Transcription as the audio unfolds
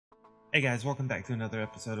Hey guys, welcome back to another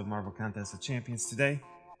episode of Marvel Contest of Champions. Today,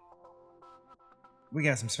 we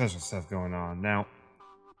got some special stuff going on. Now,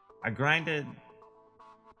 I grinded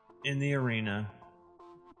in the arena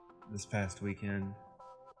this past weekend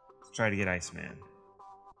to try to get Iceman.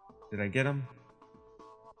 Did I get him?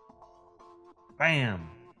 Bam!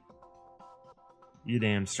 You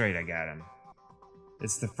damn straight I got him.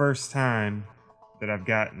 It's the first time that I've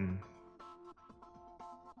gotten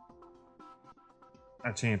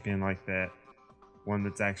a champion like that. One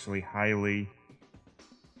that's actually highly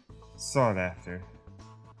sought after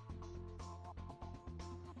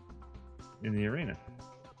in the arena.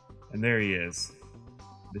 And there he is,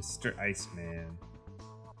 Mr. Iceman.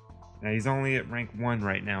 Now he's only at rank 1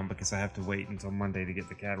 right now because I have to wait until Monday to get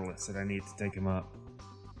the catalyst that I need to take him up.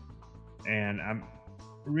 And I'm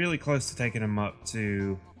really close to taking him up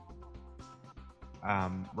to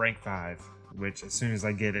rank 5, which as soon as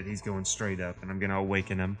I get it, he's going straight up, and I'm gonna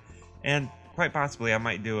awaken him. And quite possibly I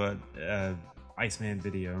might do a Iceman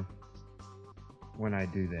video when I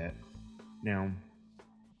do that. Now,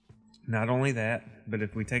 not only that, but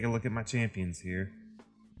if we take a look at my champions here,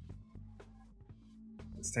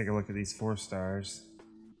 let's take a look at these 4 stars.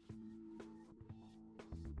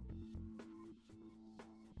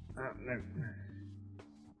 No.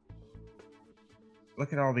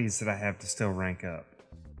 Look at all these that I have to still rank up.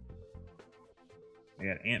 I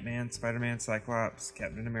got Ant-Man, Spider-Man, Cyclops,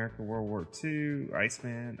 Captain America, World War II,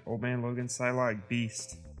 Iceman, Old Man Logan, Psylocke,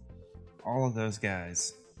 Beast. All of those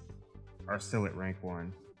guys are still at rank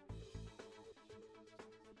 1.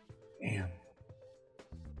 Damn.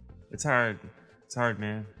 It's hard. It's hard,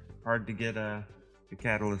 man. Hard to get the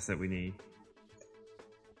catalyst that we need.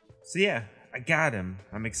 So yeah, I got him.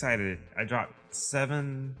 I'm excited. I dropped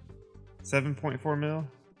 7.4 mil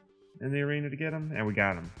in the arena to get him, and we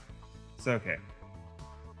got him. So okay.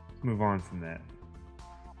 Move on from that.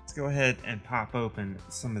 Let's go ahead and pop open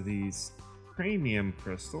some of these premium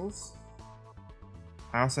crystals.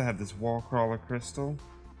 I also have this wall crawler crystal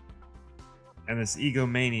and this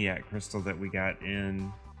egomaniac crystal that we got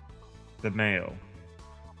in the mail.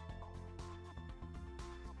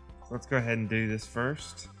 So let's go ahead and do this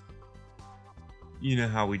first. You know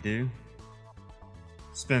how we do.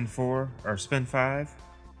 Spin 4 or spin 5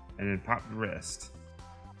 and then pop the rest.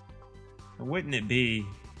 Now, wouldn't it be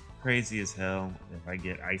crazy as hell if I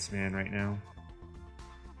get Iceman right now?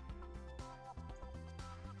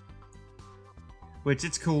 Which,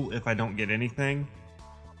 it's cool if I don't get anything,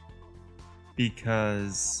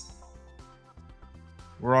 because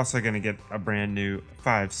we're also going to get a brand new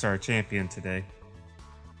 5-star champion today.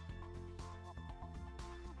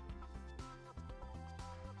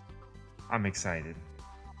 I'm excited.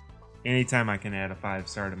 Anytime I can add a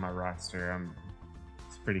 5-star to my roster,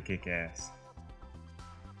 it's pretty kick-ass.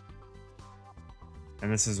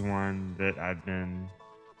 And this is one that I've been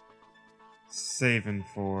saving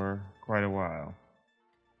for quite a while.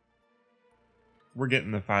 We're getting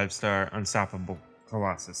the 5-star Unstoppable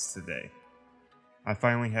Colossus today. I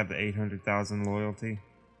finally have the 800,000 loyalty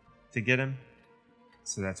to get him,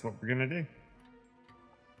 so that's what we're gonna do.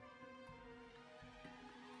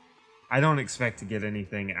 I don't expect to get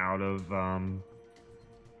anything out of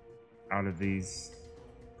these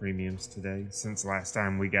premiums today, since last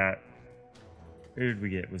time we got, who did we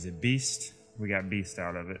get? Was it Beast? We got Beast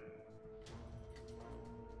out of it.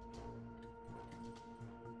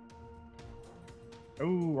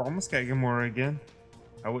 Oh, almost got Gamora again.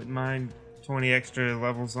 I wouldn't mind 20 extra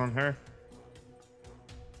levels on her.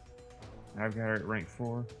 I've got her at rank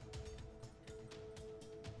 4.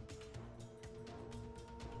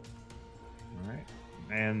 Alright.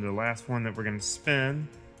 And the last one that we're going to spin,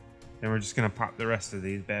 and we're just going to pop the rest of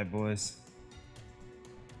these bad boys.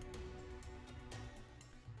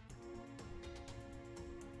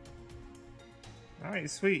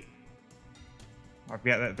 Alright, sweet. I've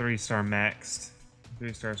got that 3-star maxed.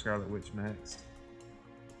 3-star Scarlet Witch maxed.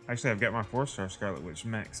 Actually, I've got my 4-star Scarlet Witch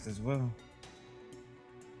maxed as well.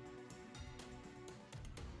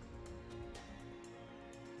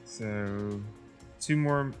 So, 2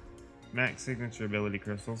 more max signature ability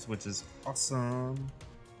crystals, which is awesome.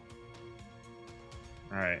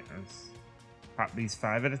 Alright, let's pop these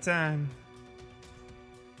 5 at a time.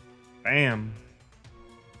 Bam!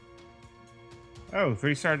 Oh,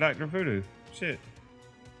 3-star Dr. Voodoo. Shit.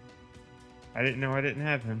 I didn't know I didn't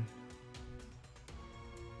have him.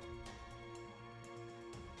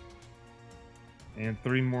 And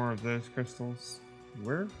 3 more of those crystals.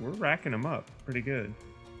 We're racking them up pretty good.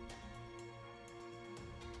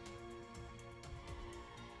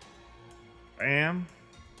 Bam.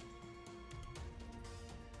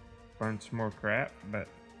 Bunch more crap, but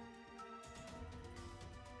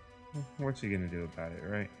What you gonna do about it,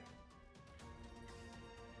 right?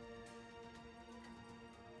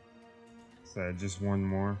 So just one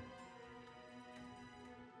more.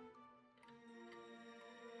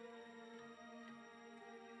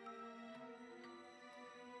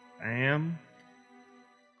 Bam.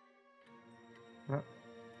 Oh.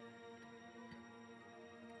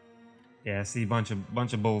 Yeah, I see bunch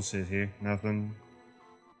of bullshit here. Nothing.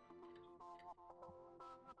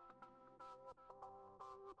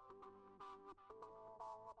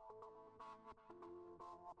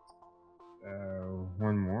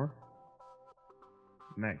 One more.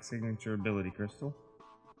 Max signature ability crystal.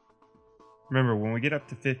 Remember, when we get up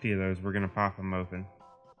to 50 of those, we're gonna pop them open.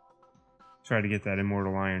 Try to get that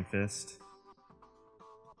immortal iron fist.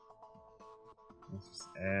 Let's just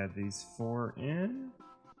add these 4 in.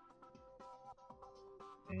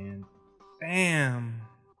 And bam!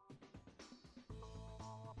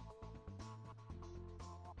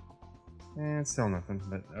 And still nothing,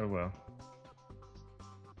 but oh well.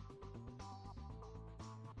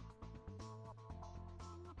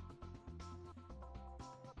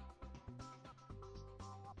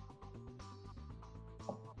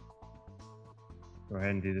 Go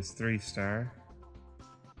ahead and do this 3-star.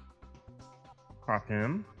 Pop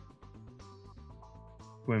him.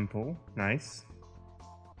 Gwynpool, nice.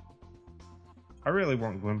 I really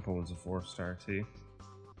want Gwynpool as a 4-star too.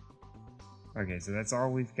 Okay, so that's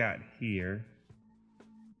all we've got here.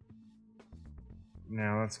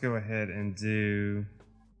 Now let's go ahead and do...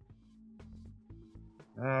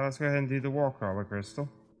 let's go ahead and do the wall crawler crystal.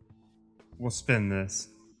 We'll spin this.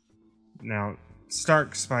 Now,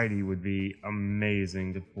 Stark Spidey would be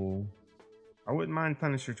amazing to pull. I wouldn't mind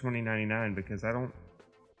Punisher 2099 because I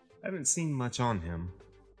haven't seen much on him.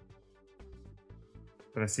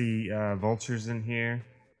 But I see vultures in here.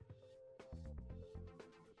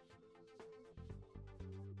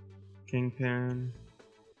 Kingpin.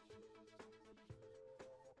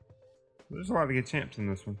 There's a lot of good champs in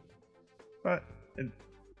this one. But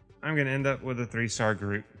I'm going to end up with a 3-star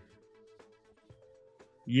group.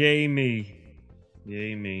 Yay me.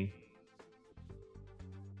 Yay me.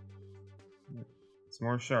 It's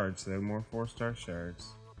more shards though, more 4-star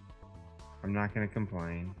shards. I'm not going to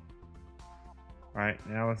complain. Alright,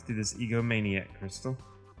 now let's do this Egomaniac crystal.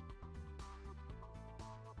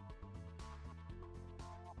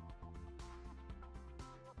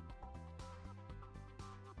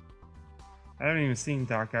 I haven't even seen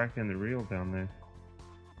Doc Ock in the reel down there.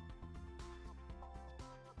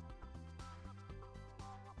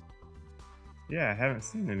 Yeah, I haven't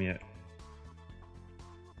seen him yet.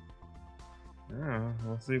 Oh,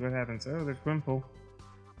 we'll see what happens. Oh, there's Gwynpool.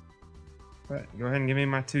 But go ahead and give me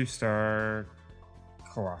my 2-star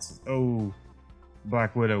Colossus. Oh,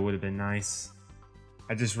 Black Widow would have been nice.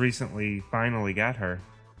 I just recently finally got her.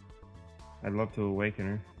 I'd love to awaken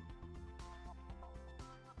her.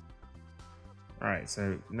 Alright,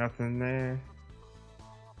 so nothing there.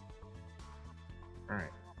 Alright,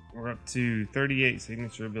 we're up to 38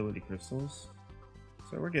 signature ability crystals.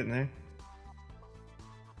 So we're getting there.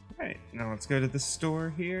 Alright, now let's go to the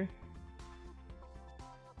store here.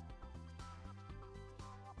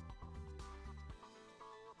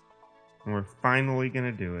 And we're finally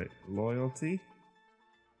gonna do it. Loyalty.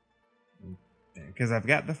 Because I've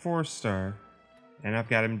got the 4-star, and I've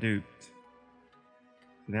got him duped. So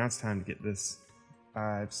now it's time to get this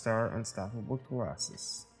 5-star Unstoppable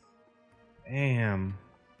Colossus. Bam!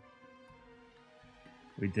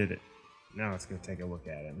 We did it. Now let's go take a look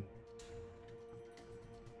at him.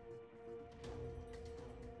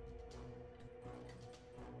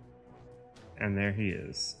 And there he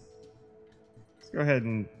is. Let's go ahead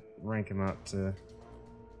and rank him up to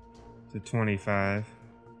 25.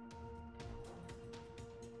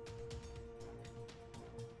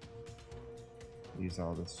 Use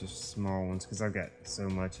all this just small ones because I've got so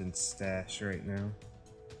much in stash right now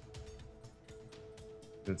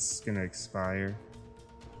that's gonna expire.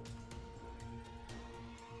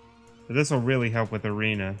 But this will really help with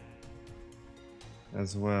Arena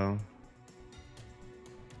as well.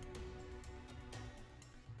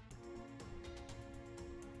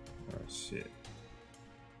 Oh shit.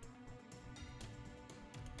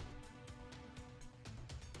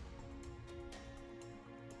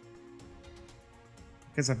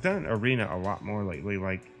 Because I've done Arena a lot more lately,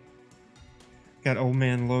 like got Old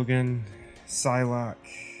Man Logan, Psylocke,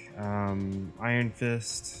 Iron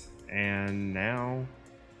Fist, and now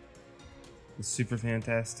the super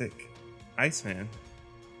fantastic Iceman.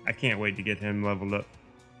 I can't wait to get him leveled up.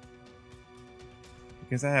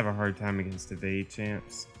 Because I have a hard time against evade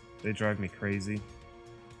champs. They drive me crazy.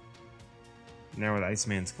 Now with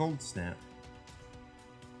Iceman's Cold Snap.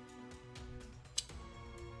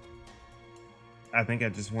 I think I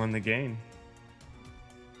just won the game.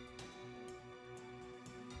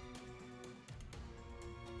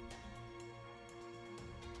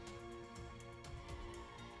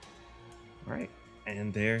 Alright,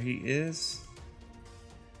 and there he is.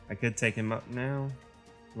 I could take him up now.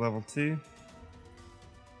 Level 2.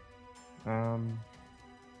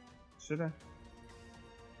 Should I?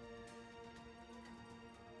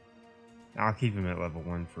 I'll keep him at level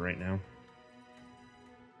 1 for right now.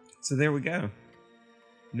 So there we go.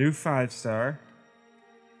 New 5-star.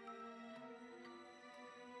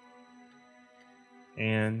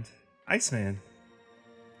 And Iceman.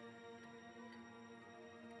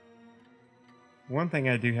 One thing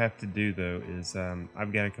I do have to do though is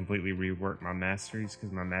I've got to completely rework my masteries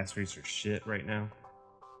because my masteries are shit right now.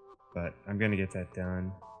 But I'm going to get that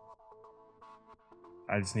done.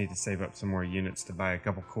 I just need to save up some more units to buy a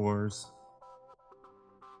couple cores.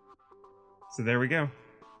 So there we go.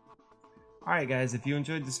 Alright guys, if you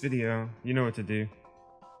enjoyed this video, you know what to do.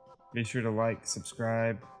 Be sure to like,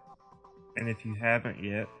 subscribe, and if you haven't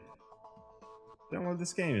yet, download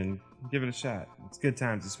this game and give it a shot. It's good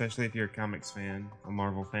times, especially if you're a comics fan, a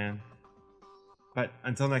Marvel fan. But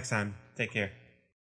until next time, take care.